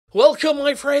Welcome,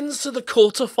 my friends, to the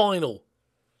quarter-final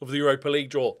of the Europa League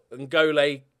draw.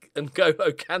 N'Golo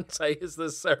Kante is the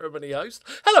ceremony host.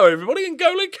 Hello, everybody.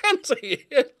 N'Golo Kante.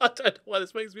 I don't know why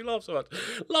this makes me laugh so much.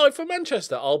 Live from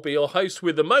Manchester, I'll be your host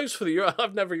with the most for the Euro.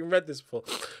 I've never even read this before.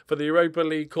 For the Europa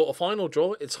League quarter-final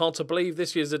draw. It's hard to believe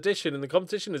this year's edition in the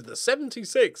competition is the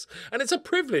 76, and it's a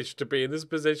privilege to be in this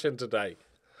position today.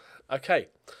 Okay,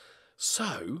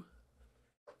 so...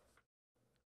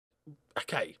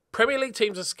 Okay, Premier League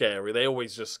teams are scary. They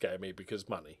always just scare me because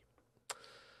money.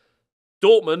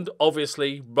 Dortmund,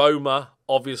 obviously. Roma,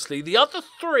 obviously. The other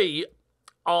three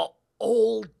are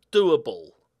all doable.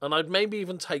 And I'd maybe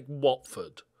even take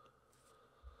Watford.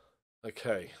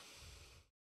 Okay.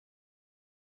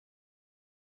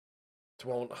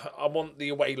 I want the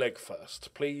away leg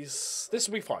first, please. This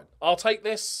will be fine. I'll take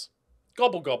this.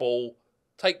 Gobble, gobble.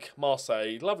 Take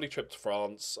Marseille. Lovely trip to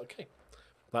France. Okay.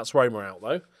 That's Roma out,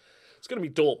 though. It's going to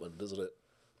be Dortmund, isn't it?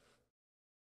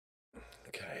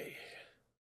 Okay.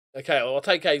 Okay, well, I'll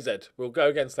take AZ. We'll go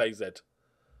against AZ.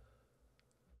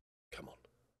 Come on.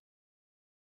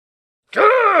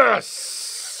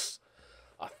 Yes!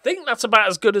 I think that's about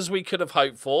as good as we could have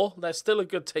hoped for. They're still a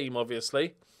good team,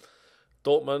 obviously.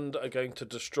 Dortmund are going to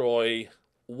destroy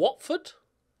Watford.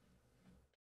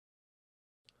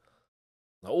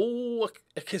 Oh,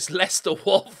 it's Leicester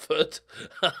Watford.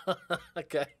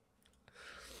 Okay.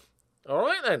 All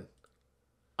right then.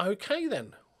 Okay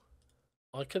then.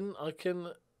 I can.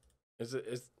 Do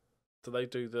they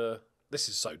do the? This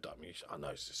is so dumb. I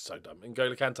know this is so dumb.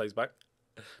 N'Golo Kante's back.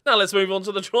 Now let's move on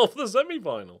to the draw for the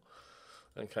semi-final.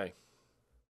 Okay.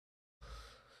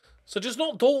 So just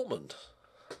not Dortmund.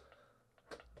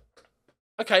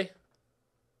 Okay.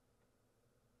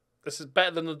 This is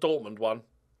better than the Dortmund one.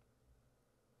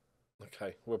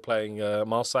 Okay, we're playing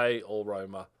Marseille or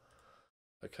Roma.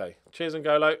 Okay. Cheers,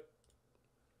 N'Golo.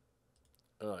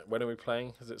 Alright, when are we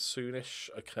playing? Is it soonish?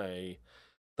 Okay,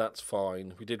 that's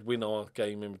fine. We did win our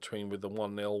game in between with the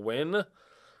 1-0 win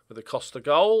with the Costa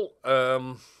goal.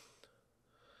 How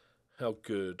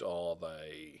good are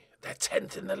they? They're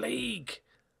 10th in the league.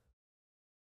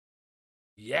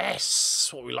 Yes,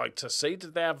 what we like to see.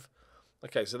 Did they have...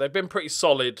 Okay, so they've been pretty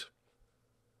solid.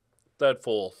 Third,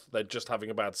 fourth. They're just having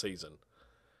a bad season.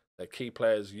 Their key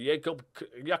players,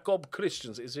 Jakob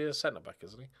Christians. Is he a centre-back,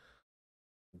 isn't he?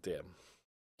 Damn.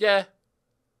 Yeah.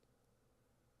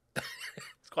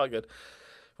 It's quite good.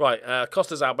 Right,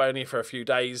 Costa's out only for a few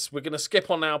days. We're going to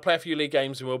skip on now, play a few league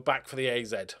games, and we're back for the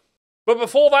AZ. But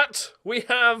before that, we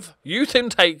have Youth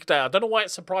Intake Day. I don't know why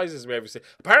it surprises me every single.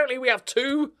 Apparently, we have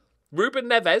two, Ruben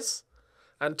Neves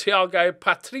and Thiago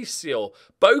Patricio,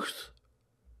 both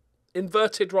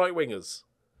inverted right wingers.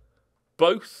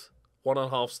 Both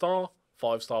 1.5 star,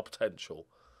 5-star potential.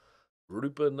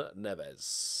 Ruben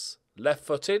Neves.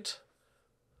 Left-footed.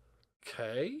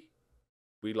 Okay.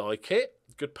 We like it.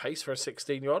 Good pace for a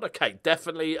 16-year-old. Okay,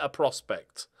 definitely a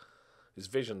prospect. His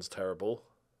vision's terrible.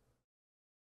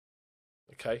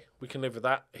 Okay, we can live with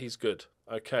that. He's good.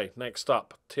 Okay, next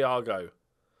up, Thiago.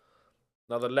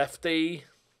 Another lefty.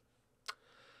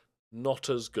 Not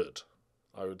as good,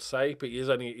 I would say, but he's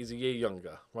a year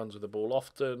younger. Runs with the ball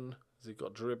often. Has he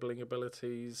got dribbling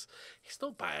abilities? He's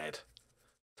not bad.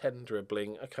 10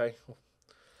 dribbling. Okay.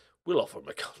 We'll offer him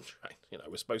a contract. You know,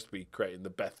 we're supposed to be creating the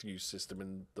best youth system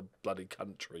in the bloody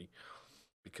country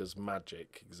because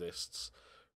magic exists.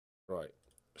 Right.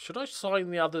 Should I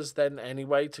sign the others then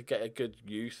anyway to get a good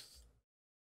youth?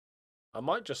 I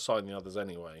might just sign the others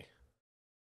anyway.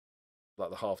 Like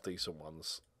the half-decent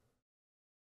ones.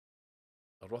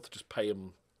 I'd rather just pay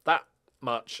him that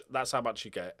much. That's how much you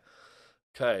get.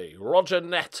 Okay. Roger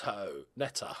Netta.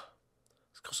 He's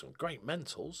got some great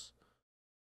mentals.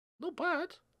 Not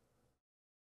bad.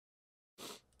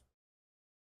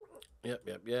 Yep.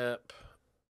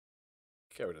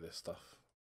 Get rid of this stuff.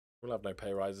 We'll have no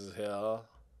pay rises here.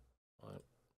 Right.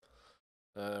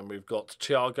 And we've got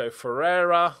Thiago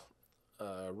Ferreira,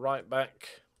 right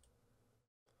back.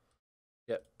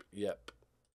 Yep.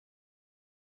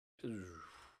 You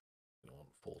want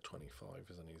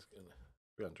 425, isn't he?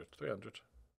 300.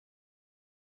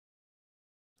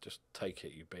 Just take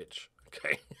it, you bitch.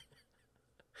 Okay.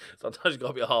 Sometimes you've got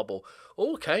to be a hardball.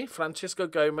 Okay, Francisco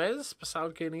Gomez,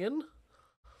 South Guinean.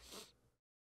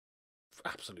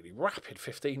 Absolutely rapid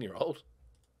 15-year-old.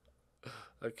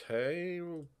 Okay.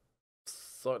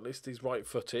 So at least he's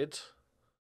right-footed.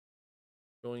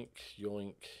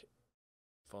 Yoink.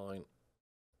 Fine.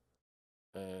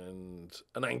 And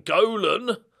an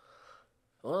Angolan.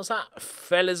 What's that?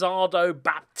 Felizardo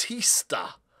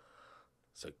Baptista.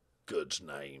 It's a good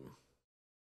name.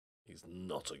 He's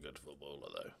not a good footballer,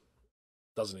 though.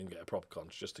 Doesn't even get a proper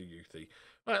conch, just a youthy.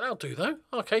 Right, that'll do though.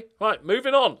 Okay, right,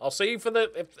 moving on. I'll see you for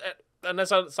the... unless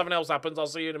something else happens, I'll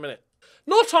see you in a minute.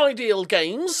 Not ideal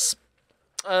games.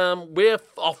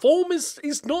 Our form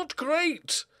is not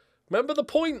great. Remember the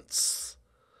points.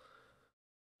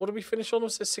 What did we finish on?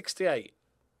 Was it 68?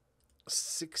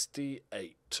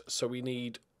 68. So we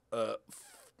need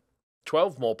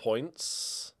 12 more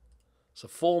points. So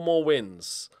 4 more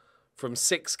wins from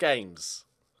 6 games.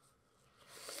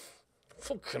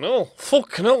 Fucking hell.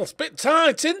 Fucking hell. It's a bit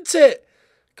tight, isn't it?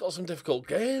 Got some difficult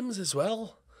games as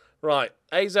well. Right.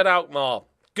 AZ Alkmaar.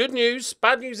 Good news.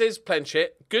 Bad news is Plenshit.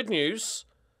 Good news.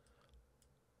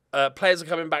 Players are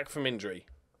coming back from injury.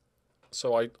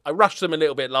 So I rushed them a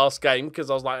little bit last game because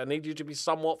I was like, I need you to be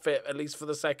somewhat fit, at least for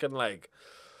the second leg.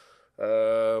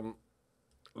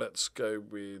 Let's go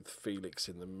with Felix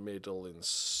in the middle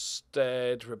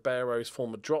instead. Ribeiro's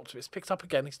form had dropped. It's picked up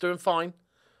again. He's doing fine.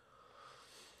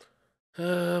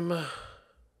 We'll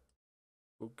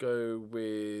go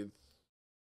with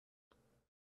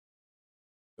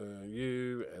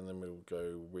you, and then we'll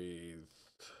go with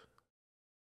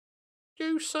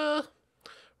you, sir.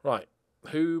 Right,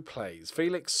 who plays?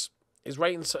 Felix, his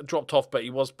ratings dropped off, but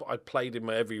I played him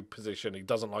at every position. He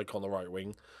doesn't like on the right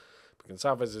wing.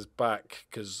 Gonçalves is back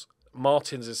because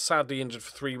Martins is sadly injured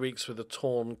for 3 weeks with a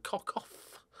torn cock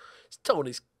off. He's torn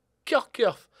his cock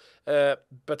off.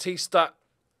 Batista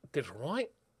did all right,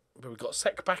 but we've got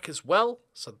Sek back as well,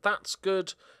 so that's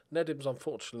good. Nedim's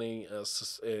unfortunately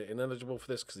ineligible for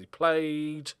this because he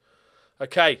played.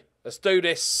 Okay, let's do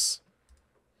this.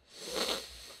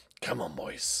 Come on,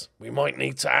 boys. We might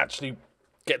need to actually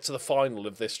get to the final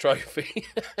of this trophy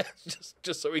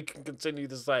just so we can continue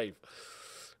the save.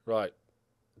 Right.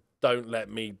 Don't let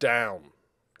me down.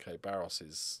 Okay, Barros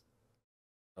is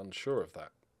unsure of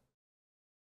that.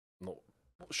 Not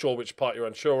sure which part you're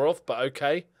unsure of, but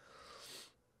okay.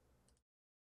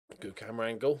 Good camera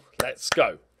angle. Let's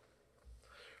go.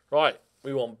 Right.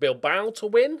 We want Bilbao to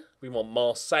win. We want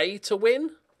Marseille to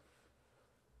win.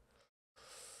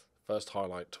 First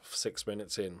highlight, 6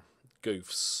 minutes in.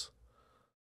 Goofs.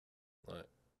 Right.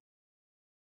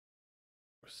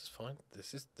 This is fine.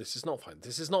 This is not fine.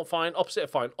 This is not fine. Opposite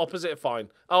of fine. Opposite of fine.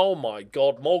 Oh my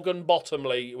God. Morgan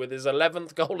Bottomley with his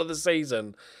 11th goal of the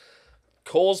season.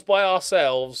 Caused by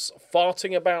ourselves.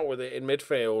 Farting about with it in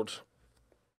midfield.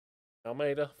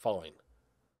 Almeida, fine.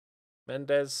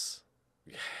 Mendes,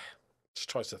 yeah, just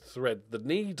tries to thread the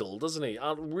needle, doesn't he?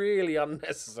 Really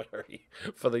unnecessary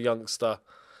for the youngster.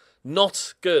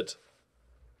 Not good.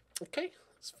 Okay,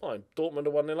 it's fine. Dortmund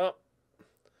are 1-0 up.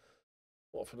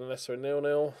 Watford and Leicester are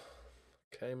 0-0.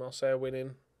 Okay, Marseille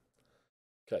winning.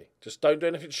 Okay, just don't do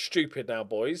anything stupid now,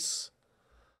 boys.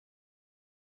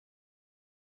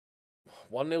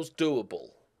 1-0's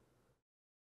doable.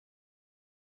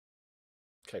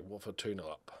 Okay, Watford 2-0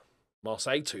 up.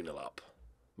 Marseille 2-0 up.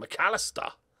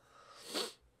 McAllister. Is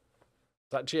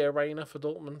that Gio Reyna for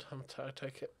Dortmund? I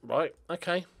take it. Right,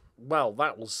 okay. Well,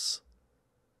 that was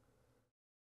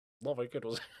not very good,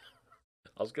 was it?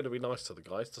 I was going to be nice to the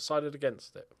guys. Decided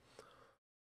against it.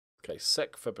 Okay,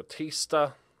 Sek for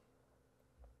Batista.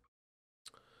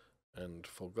 And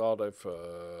Folgado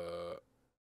for...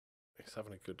 He's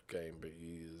having a good game, but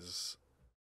he's...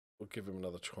 We'll give him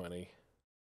another 20.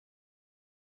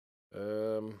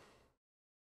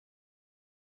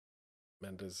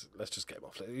 Mendes, let's just get him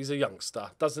off. He's a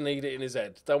youngster. Doesn't need it in his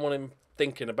head. Don't want him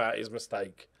thinking about his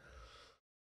mistake.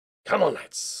 Come on,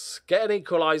 lads. Get an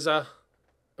equaliser.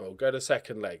 And we'll go to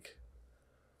second leg.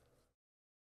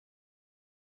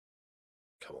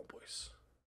 Come on, boys.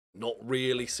 Not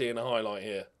really seeing a highlight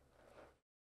here.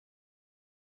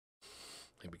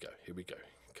 Here we go. Here we go.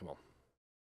 Come on.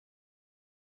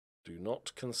 Do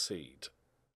not concede.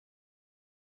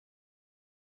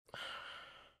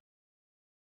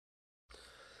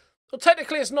 Well,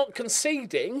 technically, it's not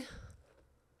conceding.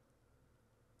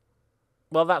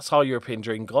 Well, that's our European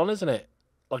dream gone, isn't it?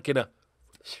 Like in a...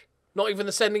 Not even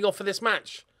the sending off for this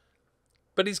match.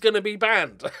 But he's going to be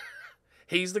banned.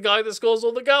 He's the guy that scores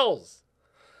all the goals.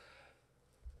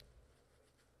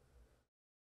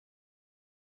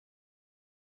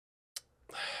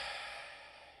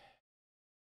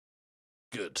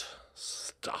 Good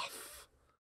stuff.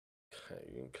 Okay,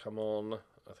 you can come on.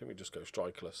 I think we just go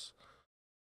strikerless.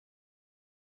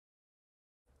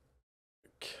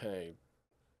 Okay.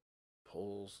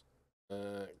 Pause.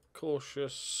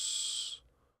 Cautious.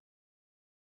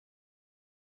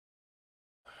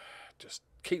 Just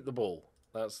keep the ball.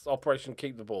 That's Operation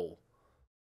Keep the Ball.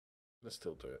 Let's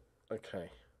still do it.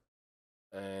 Okay.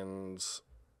 And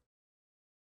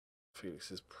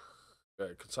Felix is...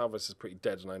 Gonçalves is pretty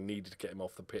dead, and I needed to get him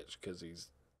off the pitch because he's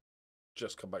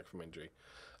just come back from injury.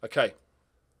 Okay.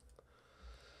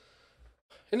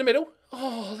 In the middle.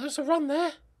 Oh, there's a run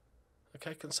there.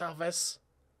 Okay, Gonçalves.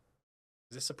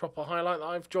 Is this a proper highlight that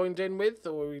I've joined in with,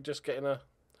 or are we just getting a...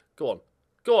 Go on.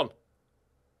 Go on.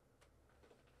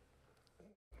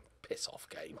 Piss off,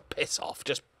 game. Piss off.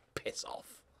 Just piss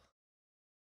off.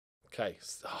 Okay.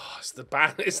 Oh, it's the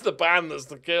ban. It's the ban that's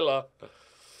the killer.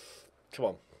 Come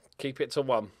on. Keep it to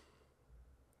 1.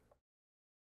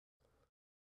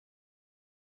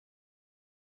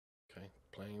 Okay.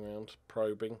 Playing around.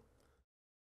 Probing.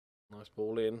 Nice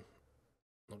ball in.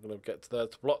 Not going to get to there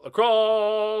to block the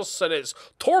cross. And it's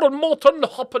Torden Morton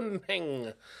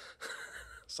Hoppenhing.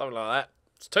 Something like that.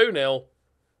 It's 2-0.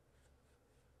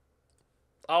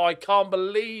 Oh, I can't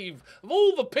believe. Of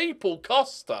all the people,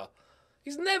 Costa.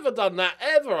 He's never done that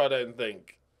ever, I don't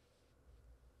think.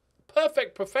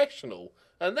 Perfect professional.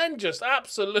 And then just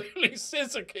absolutely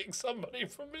scissor kick somebody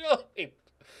from behind.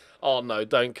 Oh, no,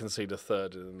 don't concede a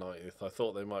third in the 90th. I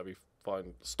thought they might be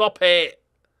fine. Stop it.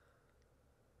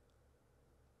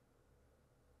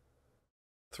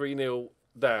 3-0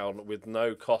 down with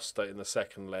no Costa in the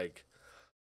second leg.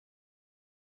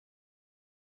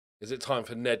 Is it time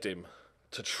for Nedim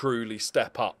to truly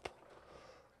step up?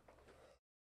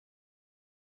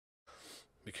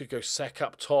 We could go Sek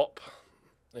up top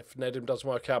if Nedim doesn't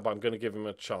work out, but I'm going to give him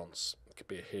a chance. It could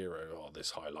be a hero. Oh,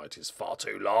 this highlight is far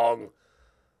too long.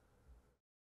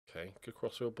 Okay, good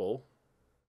crossfield ball.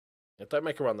 Yeah, don't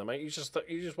make a run there, mate. You just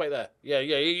wait there. Yeah,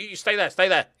 you stay there, stay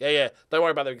there. Yeah. Don't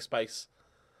worry about the big space.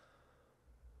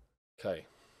 Okay.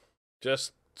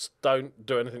 Just don't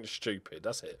do anything stupid.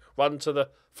 That's it. Run to the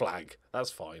flag. That's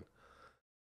fine.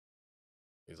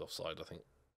 He's offside, I think.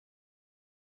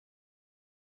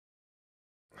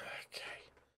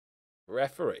 Okay.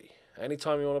 Referee.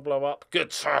 Anytime you want to blow up. Good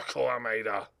tackle,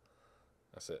 Almeida.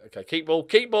 That's it. Okay, keep ball.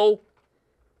 Keep ball.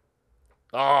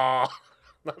 Ah,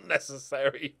 not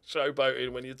necessary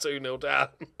showboating when you're 2-0 down.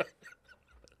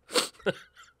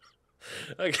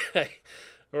 Okay.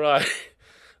 Right.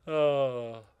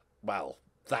 Oh, well,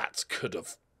 that could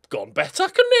have gone better,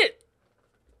 couldn't it?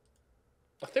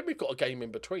 I think we've got a game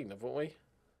in between, haven't we?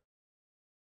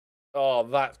 Oh,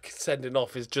 that sending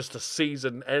off is just a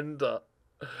season ender.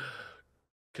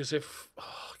 Because if...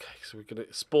 Oh, okay, so we're going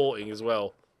to... Sporting as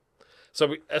well. So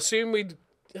we assume we'd...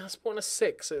 Yeah, Sporting a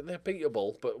 6. They're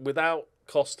beatable, but without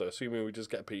Costa, assuming we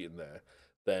just get beaten there,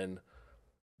 then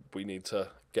we need to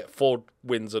get 4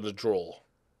 wins and a draw.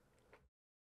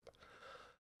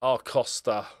 Oh,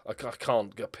 Costa. I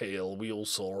can't appeal. We all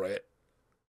saw it.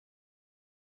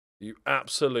 You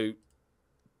absolute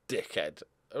dickhead.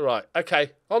 Right,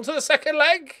 okay. On to the second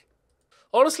leg.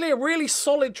 Honestly, a really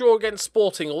solid draw against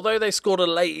Sporting. Although they scored a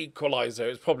late equaliser,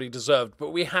 it's probably deserved.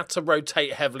 But we had to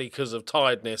rotate heavily because of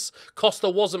tiredness. Costa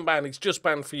wasn't banned. He's just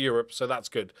banned for Europe, so that's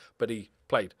good. But he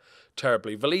played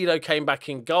terribly. Valido came back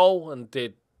in goal and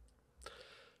did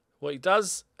what he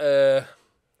does. The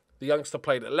youngster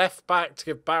played at left back to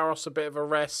give Barros a bit of a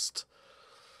rest.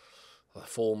 The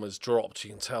form has dropped.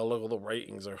 You can tell. Look, all the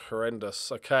ratings are horrendous.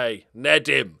 Okay,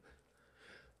 Nedim.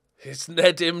 It's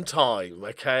Nedim time.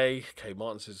 Okay,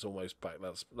 Martins is almost back.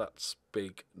 That's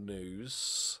big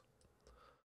news.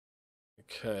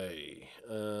 Okay,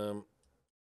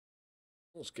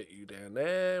 let's get you down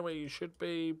there where you should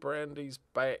be. Brandy's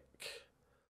back.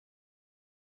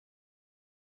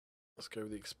 Let's go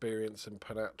with the experience in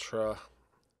Panatra.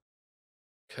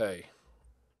 Okay.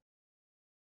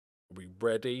 Are we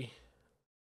ready?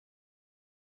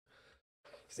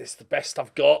 Is this the best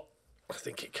I've got? I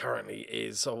think it currently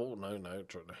is. Oh, no.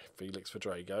 Felix for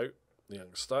Drago, the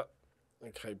youngster.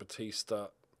 Okay, Batista.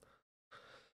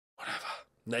 Whatever.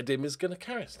 Nedim is going to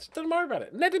carry us. Don't worry about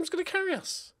it. Nedim's going to carry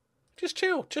us. Just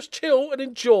chill. Just chill and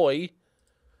enjoy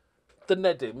the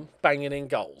Nedim banging in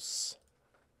goals.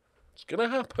 It's going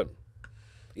to happen.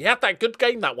 He had that good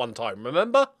game that one time,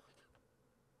 remember?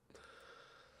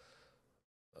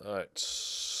 All right.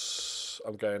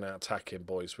 I'm going out attacking,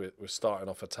 boys. We're starting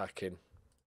off attacking.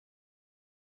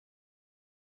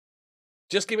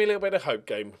 Just give me a little bit of hope,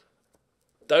 game.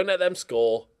 Don't let them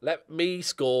score. Let me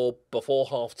score before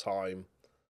half-time.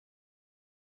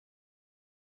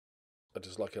 I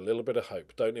just like a little bit of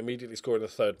hope. Don't immediately score in the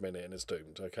 3rd minute and it's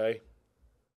doomed, okay?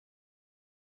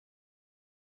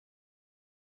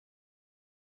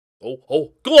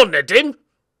 Oh, go on, Nedim.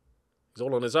 He's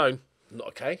all on his own. Not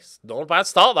okay. Not a bad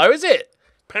start, though, is it?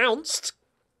 Pounced.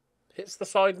 Hits the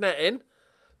side netting.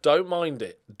 Don't mind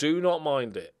it. Do not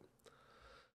mind it.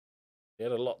 He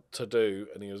had a lot to do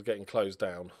and he was getting closed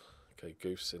down. Okay,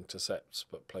 Goose intercepts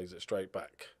but plays it straight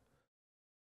back.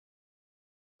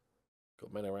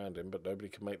 Got men around him, but nobody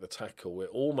can make the tackle. We're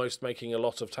almost making a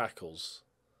lot of tackles.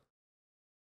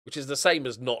 which is the same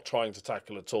as not trying to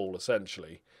tackle at all,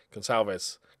 essentially.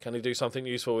 Gonçalves, can he do something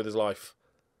useful with his life?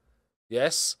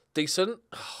 Yes, decent.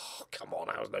 Oh, come on,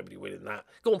 how's nobody winning that?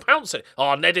 Go on, pounce it.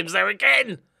 Oh, Nedim's there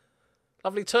again.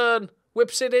 Lovely turn.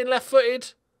 Whips it in,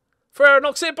 left-footed. Ferreira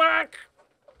knocks it back.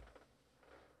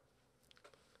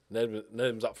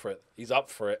 Nedim's up for it. He's up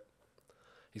for it.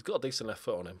 He's got a decent left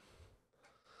foot on him.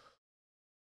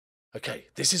 Okay,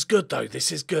 this is good, though.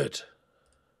 This is good.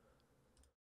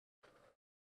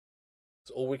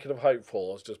 It's all we could have hoped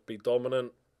for. Is just be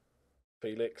dominant.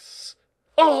 Felix.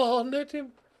 Oh, Nedim.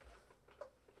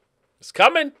 It's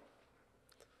coming.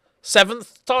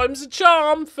 7th time's a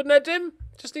charm for Nedim.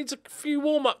 Just needs a few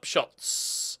warm-up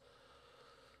shots.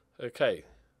 Okay.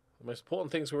 The most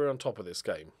important things we're on top of this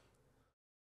game.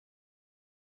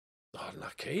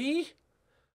 Unlucky.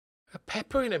 A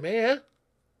pepper in him here.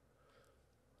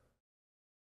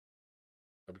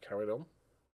 Are we carrying on?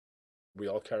 We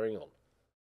are carrying on.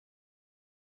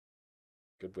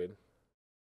 Good win.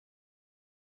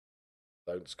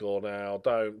 Don't score now.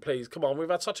 Don't. Please, come on. We've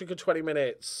had such a good 20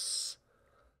 minutes.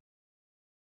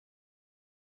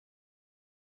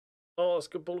 Oh, that's a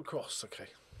good ball across. Okay.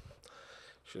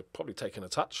 Should have probably taken a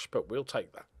touch, but we'll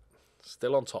take that.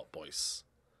 Still on top, boys.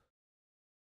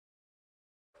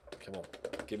 Come on.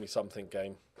 Give me something,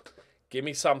 game. Give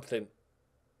me something.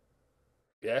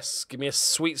 Yes, give me a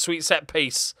sweet, sweet set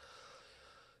piece.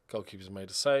 Goalkeeper's made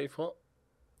a save. What?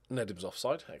 Nedim's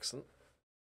offside. Excellent.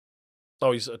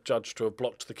 Oh, he's adjudged to have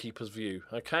blocked the keeper's view.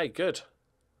 Okay, good.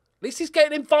 At least he's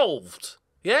getting involved.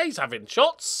 Yeah, he's having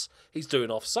shots. He's doing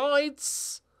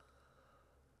offsides.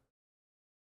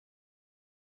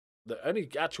 The only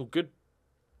actual good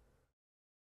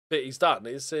bit he's done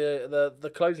is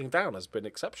the closing down has been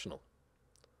exceptional.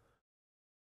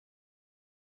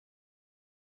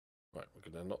 Right,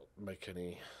 we're going to not make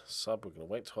any sub. We're going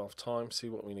to wait till half time, see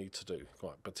what we need to do.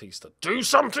 Right, Batista, do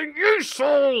something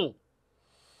useful!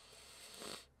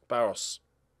 Barros.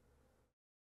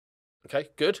 Okay,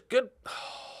 good, good.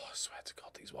 Oh, I swear to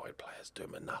God, these wide players do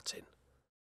me nothing.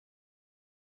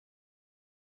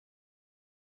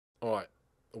 All right,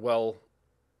 well,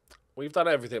 we've done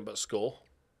everything but score.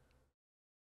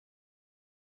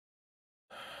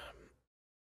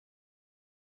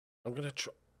 I'm going to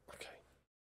try. Okay.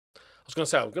 I was going to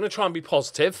say, I'm going to try and be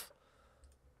positive.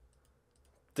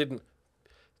 Didn't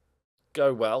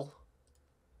go well.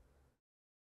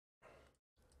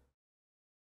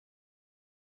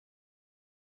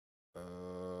 I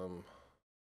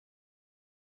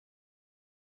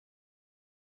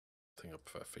think I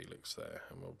prefer Felix there.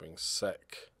 And we'll bring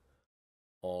Sek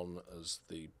on as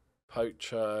the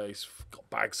poacher. He's got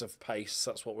bags of pace.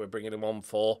 That's what we're bringing him on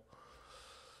for.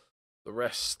 The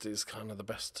rest is kind of the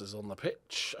best is on the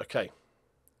pitch. Okay.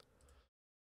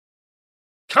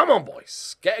 Come on,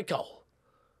 boys. Get a goal.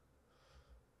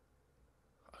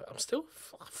 I'm still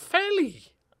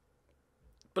fairly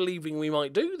believing we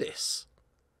might do this.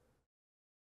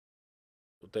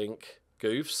 Dink.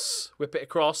 Goofs. Whip it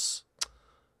across.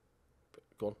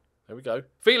 Go on. There we go.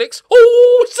 Felix.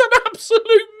 Oh, it's an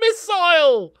absolute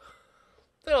missile.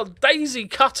 Little daisy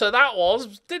cutter that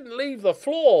was. Didn't leave the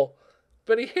floor.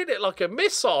 But he hit it like a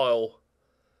missile.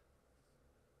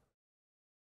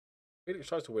 Felix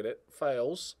tries to win it.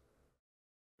 Fails.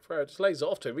 Ferreira just lays it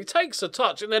off to him. He takes a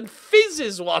touch and then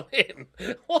fizzes one in.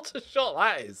 What a shot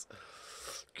that is.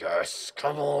 Yes,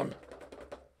 come on.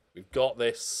 We've got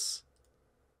this.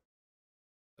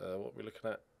 What are we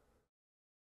looking at?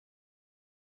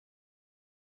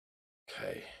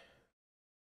 Okay.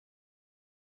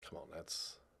 Come on,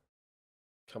 lads.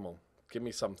 Come on. Give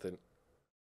me something.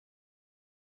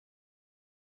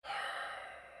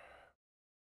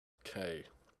 Okay.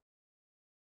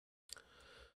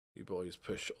 You boys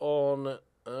push on.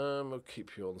 We'll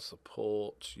keep you on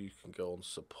support. You can go on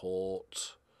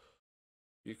support.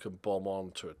 You can bomb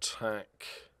on to attack.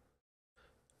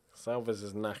 Salvez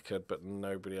is knackered, but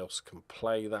nobody else can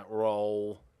play that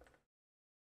role.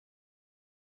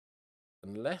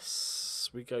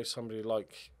 Unless we go somebody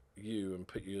like you and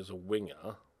put you as a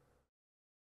winger.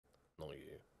 Not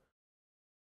you.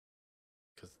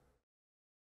 Because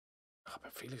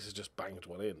but Felix has just banged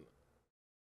one in.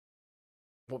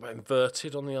 What about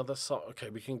inverted on the other side?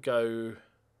 Okay, we can go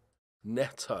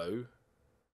Neto.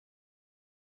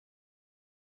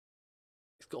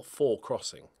 He's got 4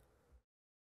 crossing.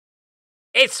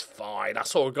 It's fine. I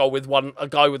saw a guy with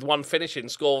one finishing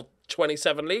score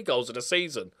 27 league goals in a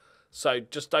season. So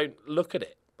just don't look at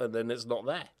it, and then it's not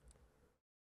there.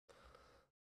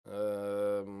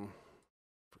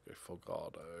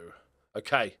 Fogado.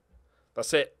 Okay,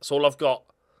 that's it. That's all I've got.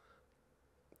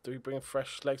 Do we bring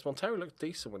fresh legs? Montero looked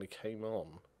decent when he came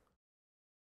on.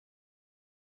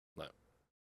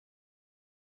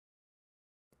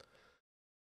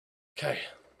 Okay.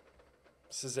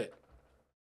 This is it.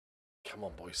 Come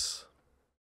on, boys.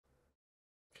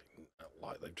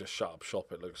 Like they've just shut up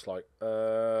shop, it looks like.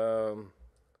 Full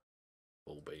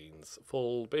beans.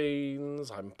 Full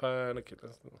beans. I'm panicking.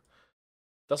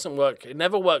 Doesn't work. It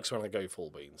never works when I go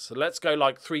full beans. So let's go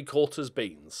like 3/4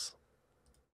 beans.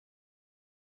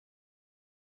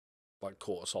 Like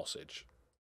quarter sausage.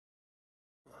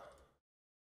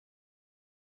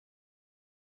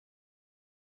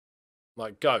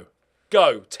 Like, go.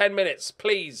 Go. 10 minutes,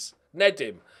 please.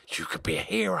 Nedim. You could be a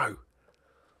hero.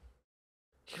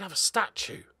 You can have a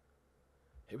statue.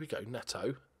 Here we go,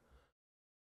 Neto.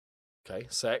 Okay,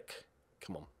 sec.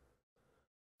 Come on.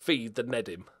 Feed the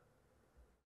Nedim.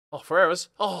 Oh, Ferreira's.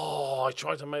 Oh, I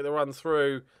tried to make the run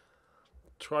through.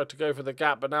 Tried to go for the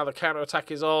gap, but now the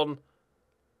counter-attack is on.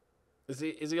 Is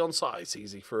he on side? It's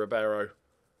easy for Ribeiro.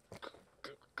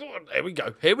 Go on. Here we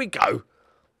go. Here we go.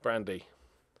 Brandy.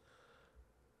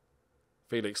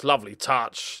 Felix, lovely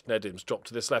touch. Nedim's dropped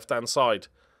to this left-hand side.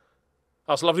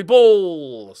 That's a lovely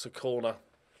ball. That's a corner.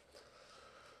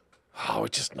 Oh, we're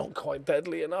just not quite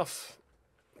deadly enough.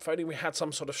 If only we had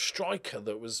some sort of striker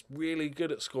that was really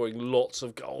good at scoring lots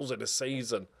of goals in a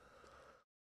season.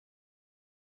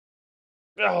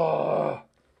 Oh,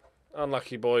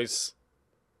 unlucky, boys.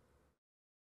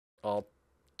 Our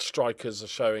strikers are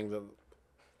showing that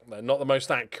they're not the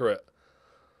most accurate.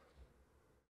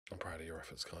 I'm proud of your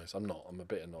efforts, guys. I'm not. I'm a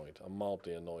bit annoyed. I'm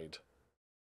mildly annoyed.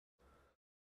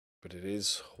 But it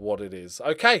is what it is.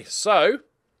 Okay, so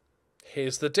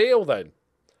here's the deal then.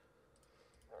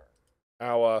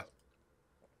 Our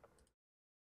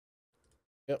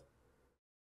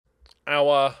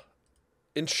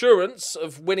insurance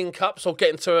of winning cups or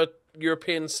getting to a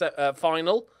European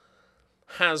final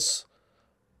has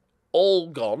all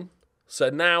gone. So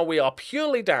now we are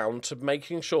purely down to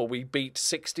making sure we beat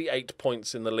 68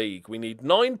 points in the league. We need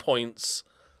 9 points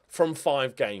from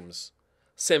 5 games.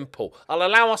 Simple. I'll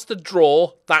allow us to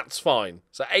draw. That's fine.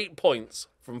 So 8 points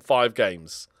from 5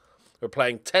 games. We're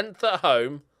playing 10th at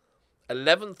home,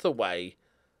 11th away,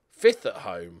 5th at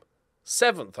home,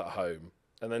 7th at home,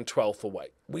 and then 12th away.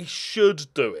 We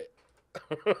should do it.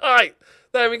 Right.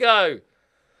 There we go.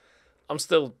 I'm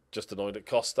still just annoyed at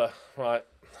Costa. Right.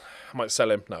 I might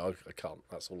sell him. No, I can't.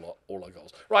 That's all I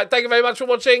got. Right, thank you very much for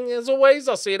watching. As always,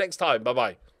 I'll see you next time.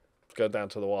 Bye-bye. Going down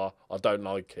to the wire. I don't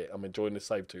like it. I'm enjoying this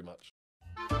save too much.